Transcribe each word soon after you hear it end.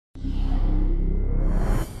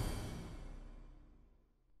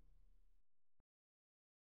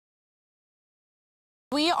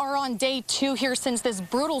We are on day 2 here since this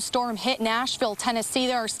brutal storm hit Nashville, Tennessee.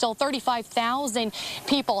 There are still 35,000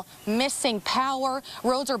 people missing power.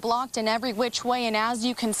 Roads are blocked in every which way, and as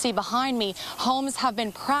you can see behind me, homes have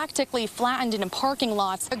been practically flattened in parking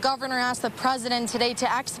lots. The governor asked the president today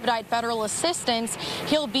to expedite federal assistance.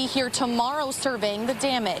 He'll be here tomorrow surveying the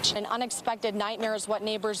damage. An unexpected nightmare is what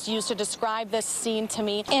neighbors used to describe this scene to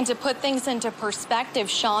me. And to put things into perspective,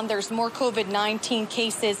 Sean, there's more COVID-19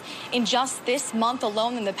 cases in just this month alone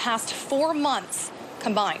in the past 4 months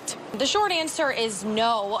combined. The short answer is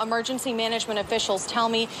no. Emergency management officials tell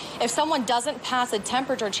me if someone doesn't pass a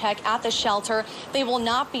temperature check at the shelter, they will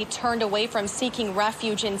not be turned away from seeking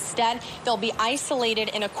refuge. Instead, they'll be isolated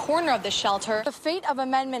in a corner of the shelter. The fate of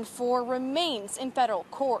Amendment 4 remains in federal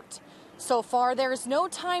court. So far, there is no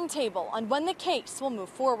timetable on when the case will move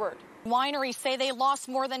forward. Wineries say they lost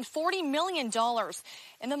more than $40 million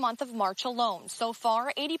in the month of March alone. So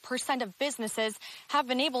far, 80% of businesses have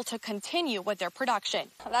been able to continue with their production.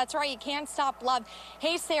 That's right, you can't stop love.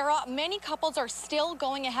 Hey, Sarah, many couples are still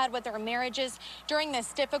going ahead with their marriages during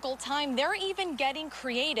this difficult time. They're even getting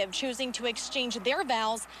creative, choosing to exchange their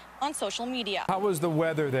vows on social media. How was the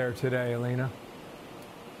weather there today, Elina?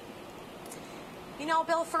 You know,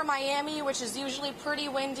 Bill, for Miami, which is usually pretty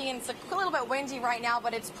windy, and it's a little bit windy right now,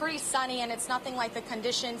 but it's pretty sunny, and it's nothing like the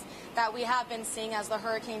conditions that we have been seeing as the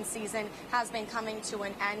hurricane season has been coming to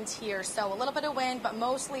an end here. So a little bit of wind, but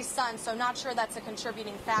mostly sun, so not sure that's a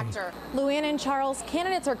contributing factor. Luann and Charles,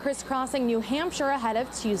 candidates are crisscrossing New Hampshire ahead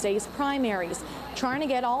of Tuesday's primaries, trying to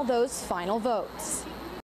get all those final votes.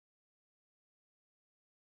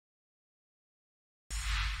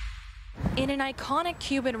 In an iconic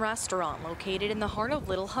Cuban restaurant located in the heart of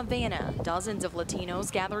Little Havana, dozens of Latinos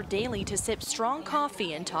gather daily to sip strong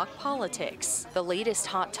coffee and talk politics. The latest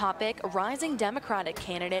hot topic, rising Democratic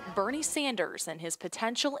candidate Bernie Sanders and his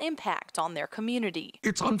potential impact on their community.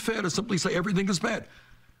 It's unfair to simply say everything is bad.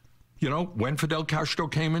 You know, when Fidel Castro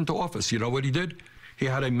came into office, you know what he did? He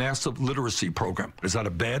had a massive literacy program. Is that a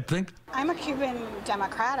bad thing? I'm a Cuban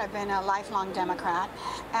Democrat. I've been a lifelong Democrat.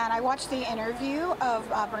 And I watched the interview of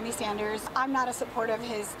Bernie Sanders. I'm not a supporter of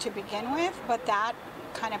his to begin with, but that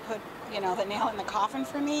kind of put, the nail in the coffin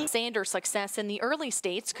for me. Sanders' success in the early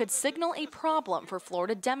states could signal a problem for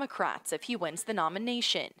Florida Democrats if he wins the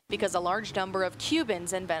nomination, because a large number of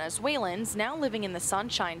Cubans and Venezuelans now living in the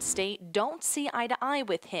Sunshine State don't see eye to eye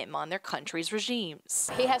with him on their country's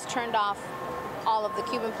regimes. He has turned off all of the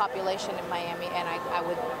Cuban population in Miami, and I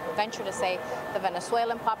would venture to say the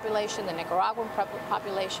Venezuelan population, the Nicaraguan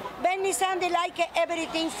population. Bernie Sanders like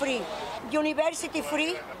everything free, university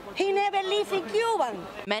free. He never lived in Cuba.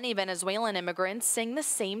 Many Venezuelan immigrants sing the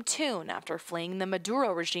same tune after fleeing the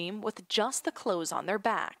Maduro regime with just the clothes on their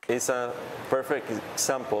back. It's a perfect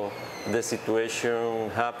example of the situation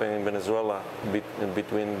happening in Venezuela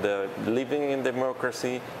between the living in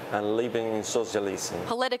democracy and living in socialism.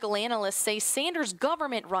 Political analysts say Sanders'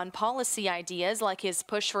 government-run policy ideas, like his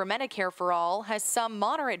push for Medicare for all, has some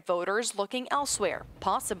moderate voters looking elsewhere,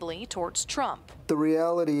 possibly towards Trump. The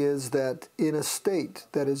reality is that in a state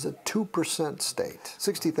that is a 2% state,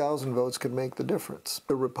 60,000 votes could make the difference.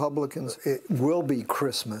 The Republicans, it will be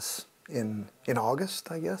Christmas in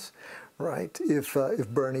August, I guess, right, if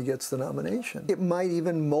Bernie gets the nomination. It might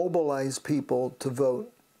even mobilize people to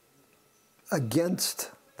vote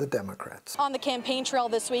against the Democrats. On the campaign trail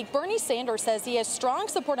this week, Bernie Sanders says he has strong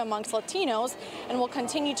support amongst Latinos and will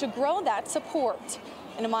continue to grow that support.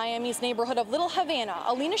 In Miami's neighborhood of Little Havana,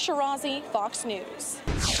 Elina Shirazi, Fox News.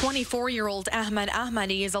 24-year-old Ahmed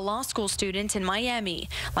Ahmadi is a law school student in Miami.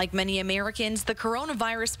 Like many Americans, the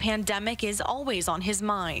coronavirus pandemic is always on his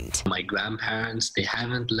mind. My grandparents, they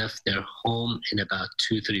haven't left their home in about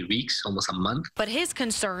 2-3 weeks, almost a month. But his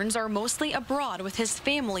concerns are mostly abroad with his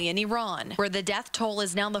family in Iran, where the death toll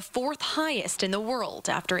is now the 4th highest in the world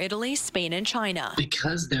after Italy, Spain, and China.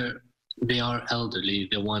 Because they are elderly.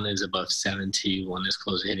 The one is above 70, one is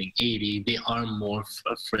close to hitting 80. They are more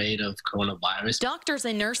afraid of coronavirus. Doctors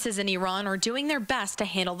and nurses in Iran are doing their best to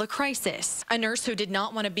handle the crisis. A nurse who did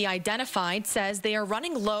not want to be identified says they are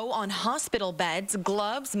running low on hospital beds,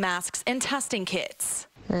 gloves, masks, and testing kits.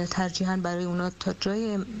 We have to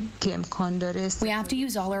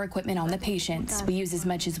use all our equipment on the patients. We use as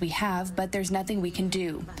much as we have, but there's nothing we can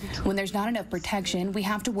do. When there's not enough protection, we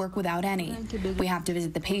have to work without any. We have to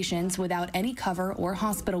visit the patients without any cover or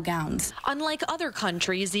hospital gowns. Unlike other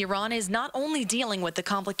countries, Iran is not only dealing with the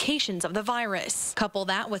complications of the virus. Couple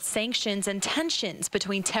that with sanctions and tensions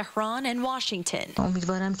between Tehran and Washington.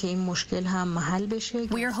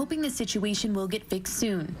 We are hoping the situation will get fixed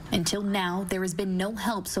soon. Until now, there has been no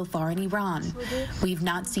help help so far in Iran. We've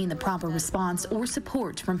not seen the proper response or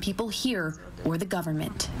support from people here or the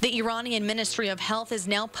government. The Iranian Ministry of Health is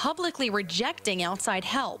now publicly rejecting outside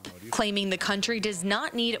help, claiming the country does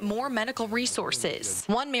not need more medical resources.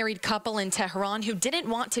 One married couple in Tehran who didn't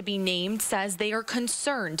want to be named says they are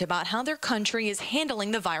concerned about how their country is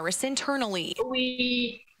handling the virus internally.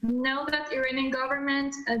 We know that Iranian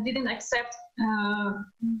government didn't accept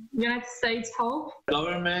United States help.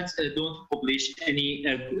 Government don't publish any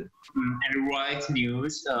right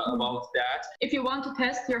news about that. If you want to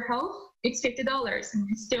test your health, it's $50, and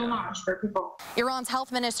it's still much for people. Iran's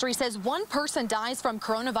health ministry says one person dies from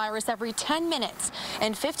coronavirus every 10 minutes,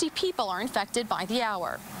 and 50 people are infected by the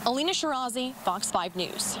hour. Elina Shirazi, Fox 5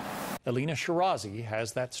 News. Elina Shirazi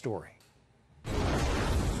has that story.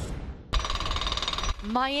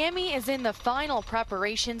 Miami is in the final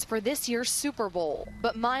preparations for this year's Super Bowl,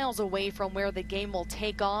 but miles away from where the game will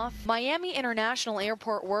take off, Miami International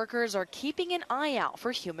Airport workers are keeping an eye out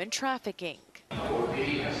for human trafficking.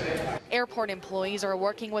 Airport employees are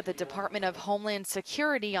working with the Department of Homeland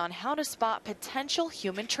Security on how to spot potential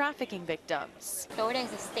human trafficking victims. Florida is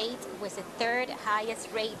the state with the third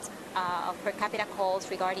highest rate of per capita calls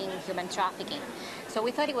regarding human trafficking. So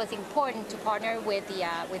we thought it was important to partner with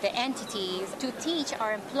the entities to teach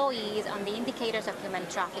our employees on the indicators of human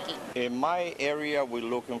trafficking. In my area, we're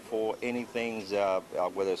looking for anything,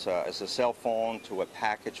 whether it's a cell phone to a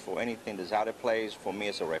package, for anything that's out of place. For me,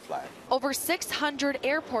 it's a red flag. Over 600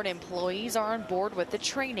 airport employees are on board with the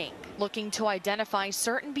training, looking to identify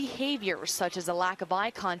certain behaviors such as a lack of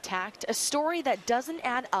eye contact, a story that doesn't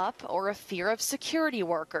add up, or a fear of security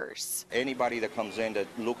workers. Anybody that comes in that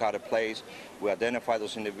look out of place, we identify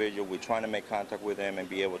those individuals, we're trying to make contact with them and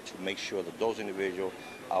be able to make sure that those individuals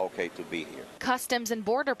are okay to be here. Customs and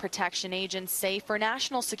Border Protection agents say for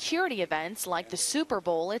national security events like the Super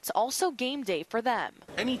Bowl, it's also game day for them.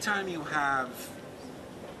 Anytime you have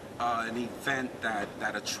an event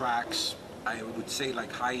that attracts, I would say,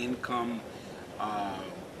 like high-income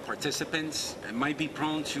participants, it might be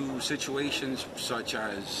prone to situations such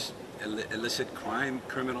as illicit crime,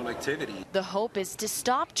 criminal activity. The hope is to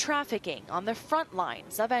stop trafficking on the front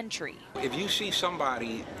lines of entry. If you see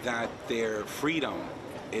somebody that their freedom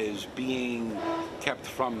is being kept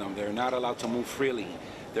from them, they're not allowed to move freely,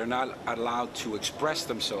 they're not allowed to express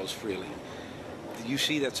themselves freely, you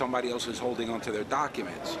see that somebody else is holding onto their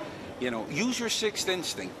documents, use your sixth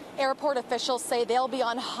instinct. Airport officials say they'll be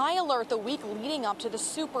on high alert the week leading up to the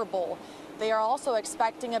Super Bowl. They are also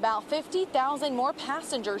expecting about 50,000 more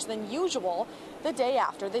passengers than usual the day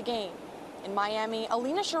after the game. In Miami,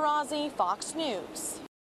 Elina Shirazi, Fox News.